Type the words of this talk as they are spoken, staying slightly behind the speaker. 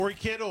Tory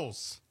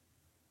Kittles.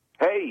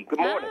 Hey, good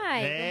morning.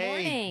 Hi, Hey, good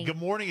morning. good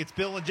morning. It's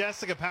Bill and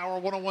Jessica, Power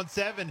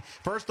 1017.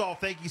 First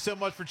off, thank you so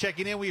much for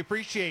checking in. We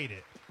appreciate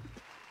it.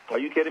 Are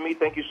you kidding me?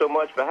 Thank you so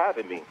much for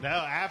having me. No,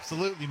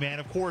 absolutely,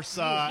 man. Of course.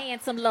 You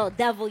handsome little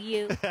devil,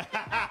 you. All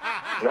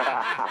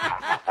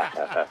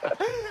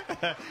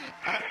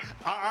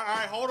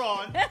right, hold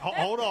on.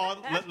 Hold on.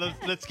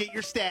 Let's get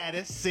your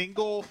status.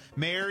 Single,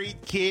 married,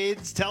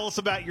 kids. Tell us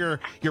about your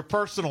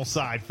personal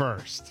side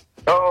first.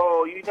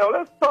 Oh,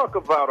 let's talk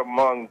about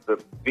Among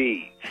the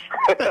Bees.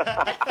 Hey,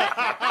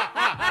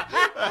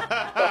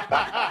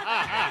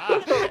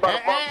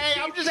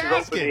 I'm just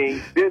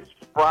asking. This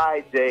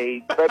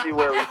Friday,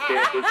 February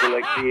 10th, is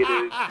the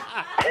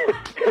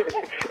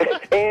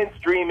theaters. And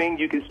streaming.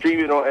 You can stream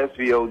it on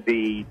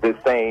SVOD the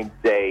same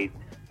day.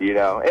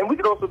 And we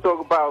could also talk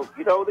about,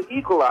 the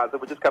Equalizer,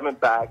 which is coming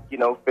back,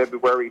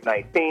 February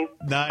 19th.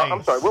 Nice.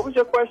 I'm sorry, what was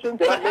your question?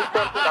 Did I miss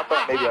something? I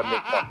thought maybe I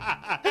missed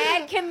something.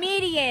 Add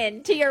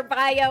comedian to your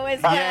bio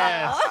as well.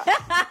 Yes.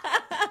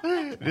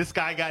 This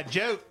guy got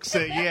jokes.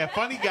 Yeah,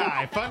 funny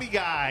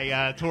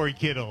guy, Tory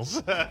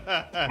Kittles.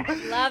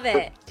 Love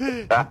it.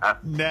 No,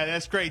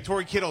 that's great.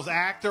 Tory Kittles,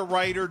 actor,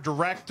 writer,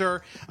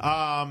 director.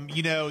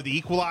 The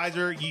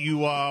Equalizer, you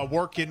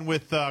working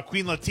with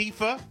Queen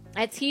Latifah.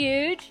 That's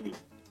huge.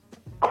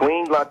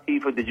 Queen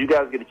Latifah, did you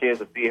guys get a chance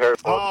to see her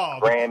for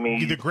the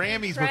Grammys? The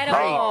Grammys were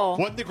Incredible.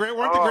 great.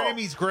 Weren't the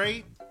Grammys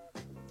great?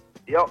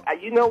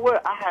 You know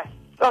what? I had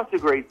such a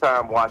great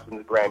time watching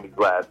the Grammys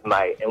last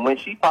night. And when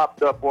she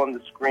popped up on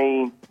the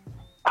screen,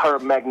 her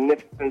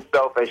magnificent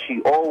self, as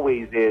she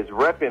always is,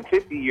 repping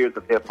 50 years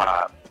of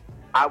hip-hop,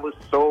 I was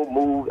so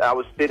moved. I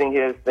was sitting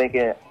here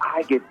thinking,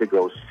 I get to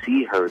go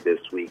see her this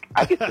week.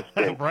 I get to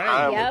spend Right.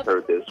 time Yep. with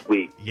her this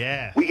week.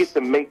 Yes. We get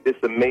to make this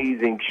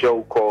amazing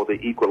show called The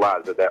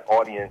Equalizer that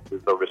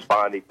audiences are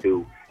responding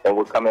to, and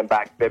we're coming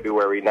back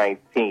February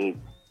 19th,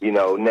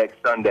 next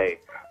Sunday.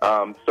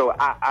 So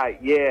I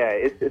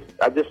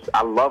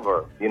love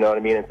her, you know what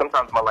I mean? And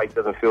sometimes my life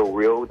doesn't feel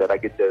real that I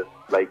get to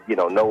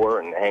know her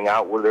and hang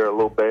out with her a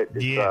little bit.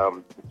 It's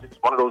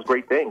just one of those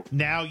great things.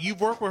 Now, you've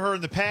worked with her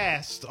in the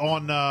past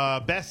on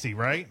Bessie,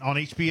 right? On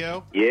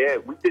HBO? Yeah,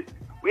 we did.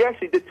 We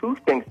actually did two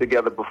things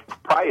together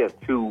prior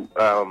to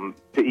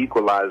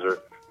Equalizer.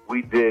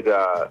 We did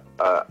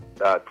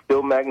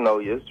Still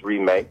Magnolias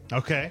remake.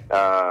 Okay.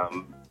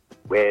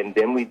 And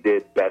then we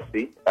did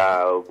Bessie,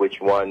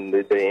 which won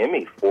the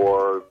Emmy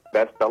for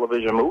Best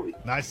Television Movie.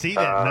 I see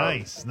that.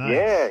 Nice.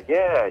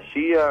 Yeah.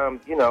 She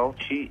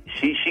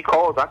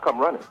calls, I come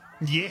running.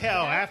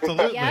 Yeah,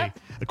 absolutely. Yep.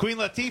 Queen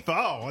Latifah.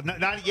 Oh,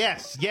 not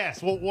yes.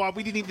 Well,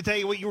 we didn't even tell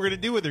you what you were going to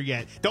do with her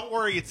yet. Don't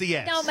worry, it's a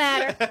yes. Don't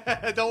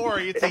matter. Don't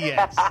worry, it's a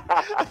yes.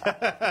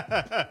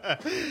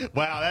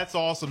 Wow, that's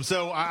awesome.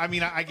 So, I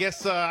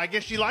guess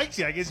she likes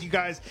you. I guess you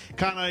guys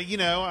kind of,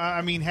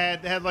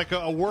 had like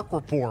a work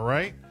rapport,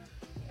 right?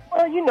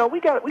 Well, we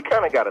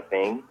kind of got a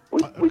thing.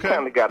 We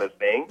kind of got a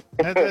thing.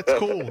 That's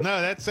cool. No,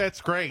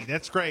 that's great.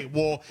 That's great.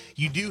 Well,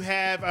 you do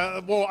have.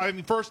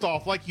 First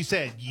off, like you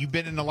said, you've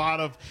been in a lot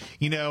of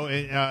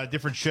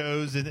different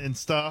shows and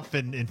stuff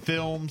and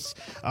films.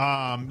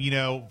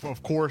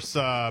 Of course,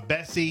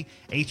 Bessie,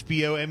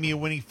 HBO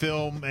Emmy-winning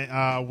film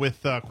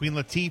with Queen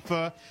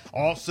Latifah.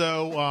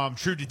 Also,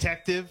 True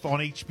Detective on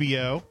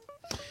HBO.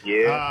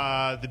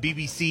 Yeah. The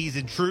BBC's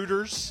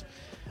Intruders.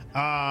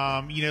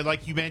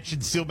 Like you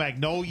mentioned, Still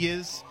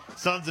Magnolias,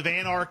 Sons of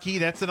Anarchy.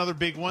 That's another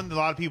big one that a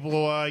lot of people,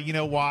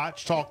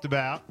 talked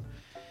about.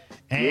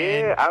 And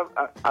yeah,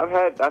 I've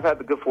had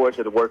the good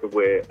fortune of working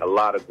with a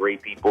lot of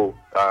great people.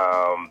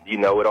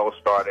 It all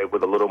started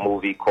with a little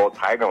movie called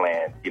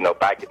Tigerland,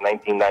 back in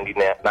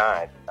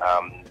 1999,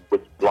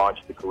 which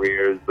launched the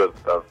careers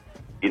of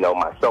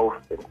myself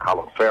and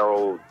Colin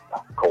Farrell,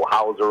 Cole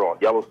Hauser on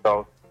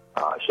Yellowstone,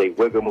 Shea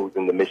Wiggum, who's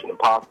in the Mission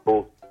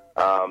Impossible.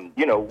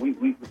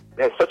 We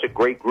had such a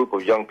great group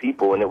of young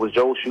people, and it was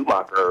Joel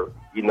Schumacher,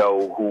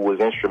 who was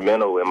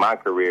instrumental in my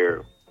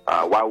career.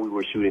 While we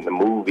were shooting the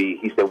movie,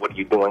 he said, "What are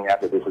you doing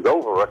after this is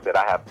over?" I said,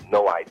 "I have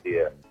no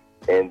idea."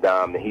 And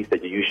he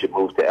said, "You should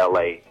move to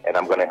L.A., and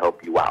I'm going to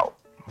help you out."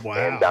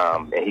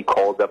 Wow. And he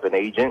called up an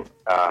agent.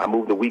 I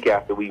moved a week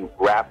after we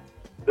wrapped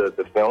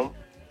the film,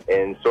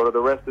 and sort of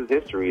the rest is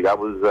history. That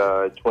was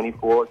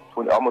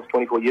almost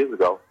 24 years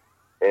ago.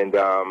 And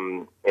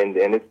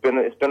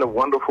it's been a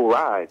wonderful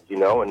ride,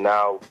 and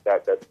now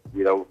that's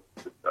the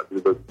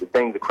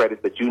things, the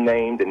credits that you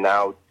named, and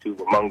now to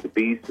Among the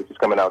Beasts, which is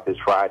coming out this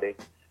Friday.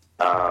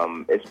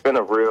 It's been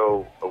a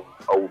real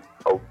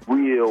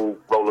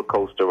roller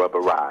coaster of a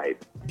ride.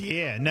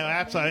 Yeah, no,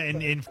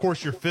 absolutely. And of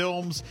course, your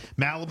films,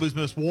 Malibu's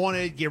Most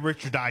Wanted, Get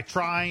Rich or Die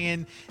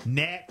Trying,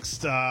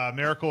 Next,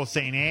 Miracle of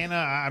St.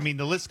 Anna.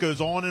 The list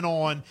goes on and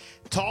on.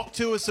 Talk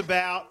to us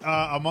about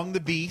Among the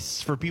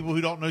Beasts for people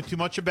who don't know too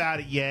much about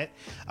it yet.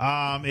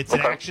 It's an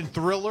action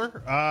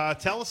thriller.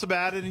 Tell us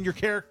about it and your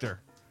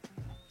character.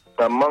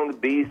 Among the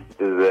Beasts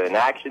is an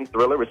action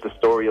thriller. It's the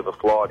story of a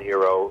flawed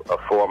hero, a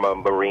former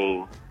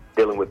Marine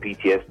dealing with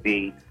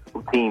PTSD,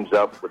 who teams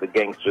up with a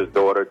gangster's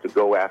daughter to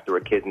go after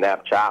a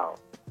kidnapped child.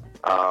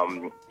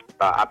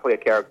 I play a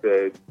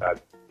character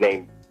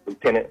named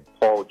Lieutenant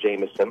Paul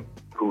Jameson,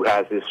 who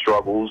has his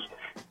struggles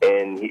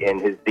and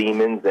his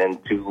demons,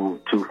 and to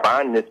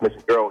find this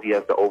missing girl, he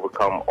has to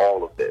overcome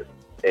all of this.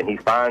 And he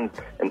finds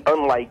an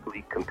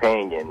unlikely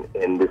companion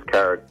in this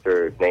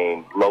character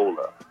named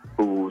Lola,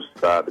 who's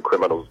the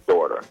criminal's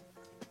daughter.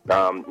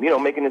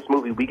 Making this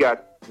movie, we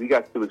got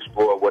to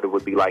explore what it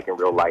would be like in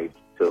real life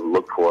to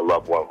look for a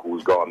loved one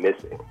who's gone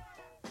missing.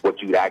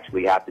 What you'd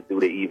actually have to do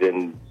to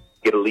even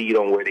get a lead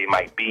on where they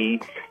might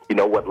be.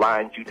 What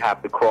lines you'd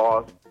have to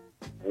cross.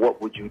 What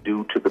would you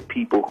do to the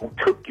people who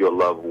took your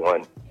loved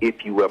one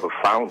if you ever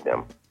found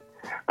them?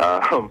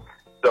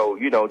 So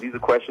these are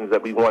questions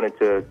that we wanted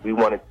to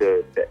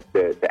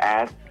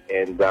ask,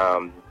 and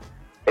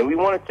we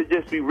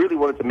really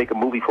wanted to make a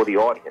movie for the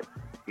audience.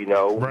 We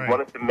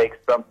wanted to make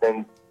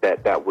something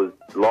that was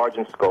large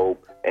in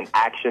scope, an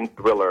action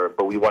thriller,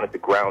 but we wanted to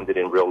ground it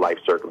in real life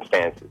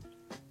circumstances.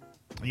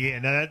 Yeah,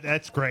 no,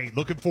 that's great.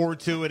 Looking forward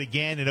to it.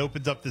 Again, it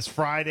opens up this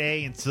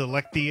Friday in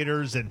select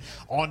theaters and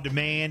on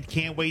demand.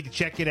 Can't wait to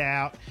check it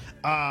out.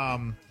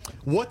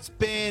 What's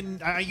been,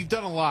 you've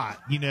done a lot,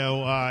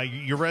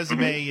 your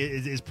resume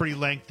is pretty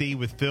lengthy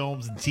with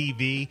films and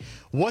TV.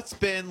 What's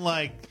been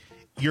like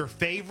your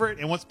favorite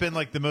and what's been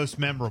like the most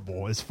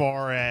memorable as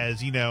far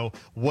as,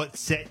 what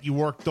set you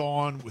worked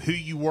on, who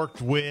you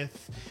worked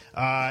with,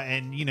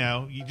 and,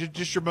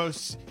 just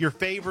your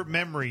favorite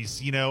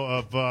memories,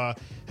 of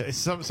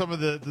some of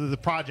the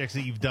projects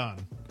that you've done?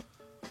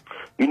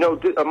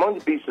 Among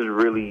the Beasts is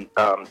really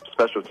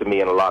special to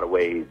me in a lot of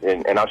ways,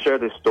 and I'll share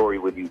this story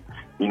with you.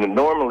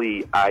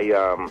 Normally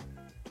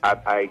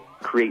I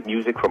create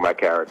music for my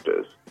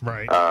characters,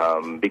 right?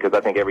 Because I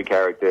think every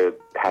character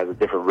has a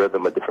different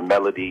rhythm, a different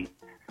melody,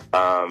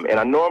 and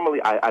I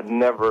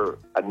never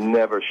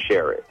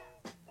share it.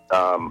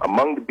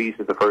 Among the Beasts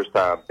is the first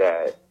time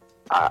that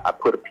I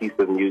put a piece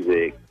of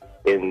music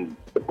in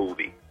the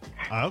movie,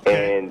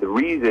 and the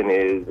reason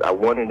is I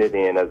wanted it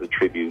in as a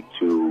tribute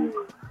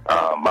to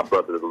my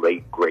brother, the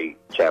late great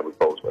Chadwick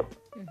Boseman.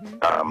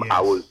 Yes.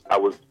 I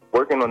was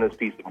working on this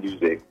piece of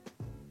music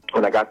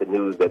when I got the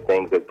news that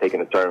things had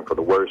taken a turn for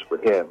the worse for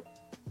him.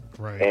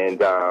 Right.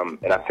 And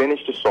I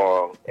finished the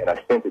song and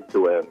I sent it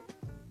to him,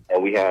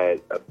 and we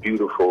had a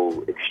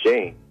beautiful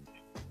exchange.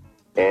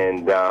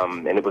 And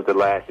it was the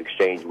last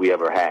exchange we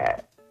ever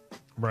had.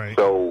 Right.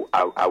 So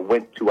I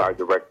went to our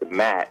director,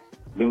 Matt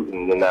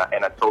Newton, and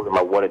I told him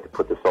I wanted to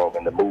put the song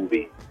in the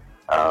movie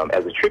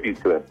as a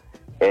tribute to him.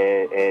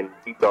 And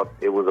he thought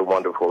it was a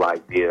wonderful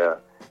idea,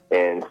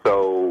 and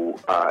so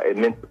it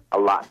meant a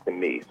lot to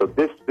me. So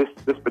this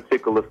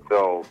particular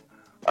film,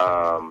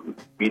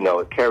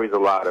 it carries a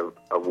lot of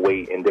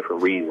weight and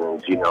different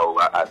reasons.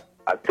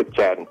 I took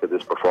Chad into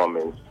this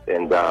performance,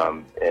 and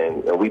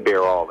we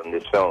bear all in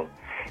this film,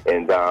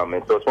 and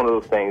so it's one of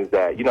those things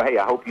that hey,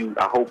 I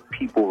hope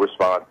people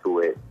respond to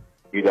it,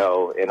 and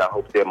I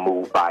hope they're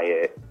moved by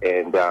it,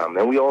 and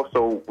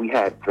we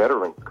had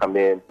veterans come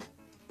in.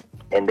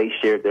 And they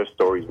shared their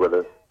stories with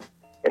us,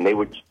 and they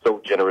were so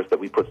generous that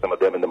we put some of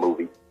them in the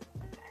movie.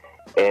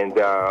 And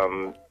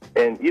so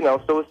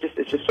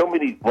it's just so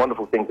many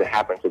wonderful things that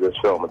happened to this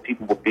film, and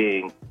people were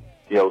being,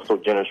 so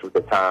generous with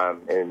their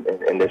time and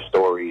their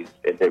stories,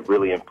 and that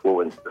really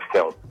influenced the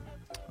film.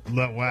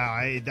 Wow.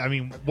 I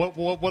mean,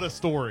 what a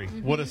story.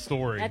 Mm-hmm. What a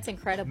story. That's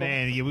incredible.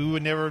 Man, we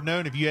would never have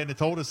known if you hadn't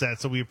told us that,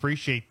 so we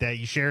appreciate that,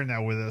 you sharing that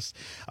with us.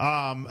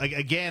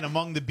 Again,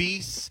 Among the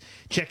Beasts,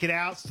 check it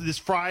out this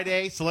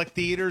Friday, select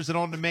theaters and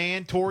on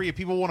demand. Tory, if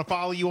people want to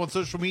follow you on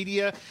social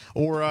media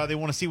or they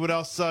want to see what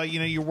else,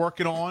 you're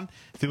working on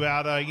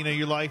throughout,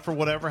 your life or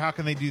whatever, how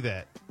can they do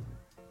that?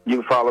 You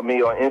can follow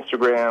me on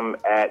Instagram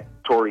at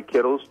Tory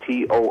Kittles,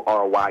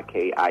 ToryKittles,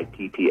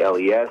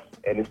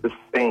 and it's the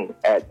same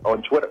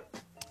on Twitter.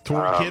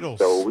 Tory Kittles.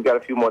 So we got a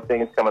few more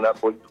things coming up.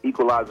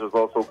 Equalizer is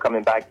also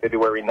coming back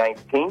February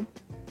 19th.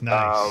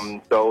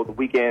 Nice. So the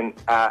weekend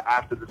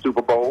after the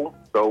Super Bowl.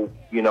 So,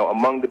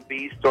 Among the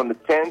Beasts on the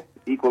 10th,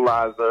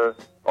 Equalizer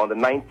on the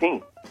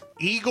 19th.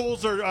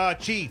 Eagles or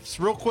Chiefs,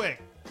 real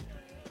quick.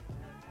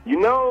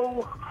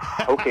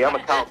 Okay, I'm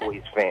a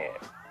Cowboys fan.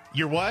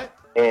 You're what?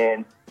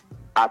 And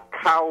a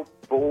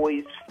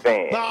Cowboys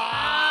fan.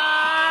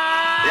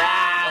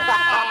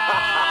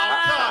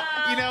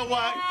 You know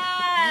what?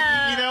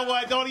 You know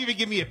what? Don't even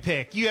give me a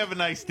pick. You have a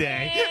nice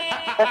day.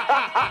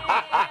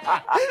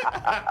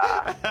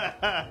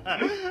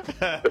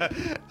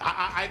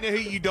 I know who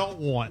you don't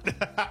want.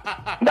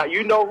 Now,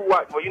 you know who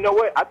well, you know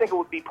what? I think it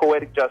would be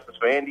poetic justice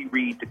for Andy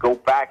Reid to go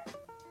back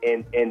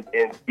and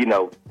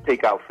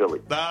take out Philly.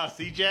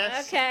 See,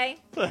 Jess? Okay.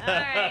 All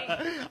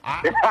right.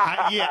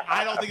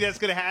 I don't think that's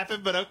going to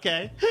happen, but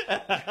okay.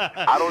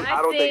 I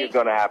don't think it's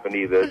going to happen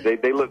either.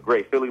 They look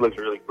great. Philly looks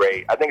really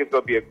great. I think it's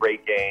going to be a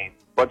great game.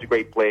 Bunch of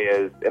great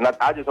players, and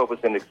I just hope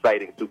it's an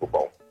exciting Super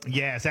Bowl.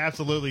 Yes,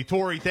 absolutely.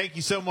 Tory, thank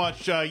you so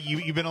much.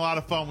 You've been a lot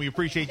of fun. We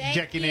appreciate you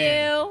checking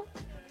in.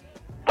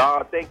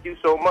 Thank you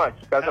so much.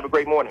 Guys, have a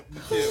great morning.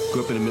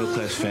 Grew up in a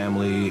middle-class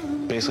family,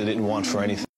 basically didn't want for anything.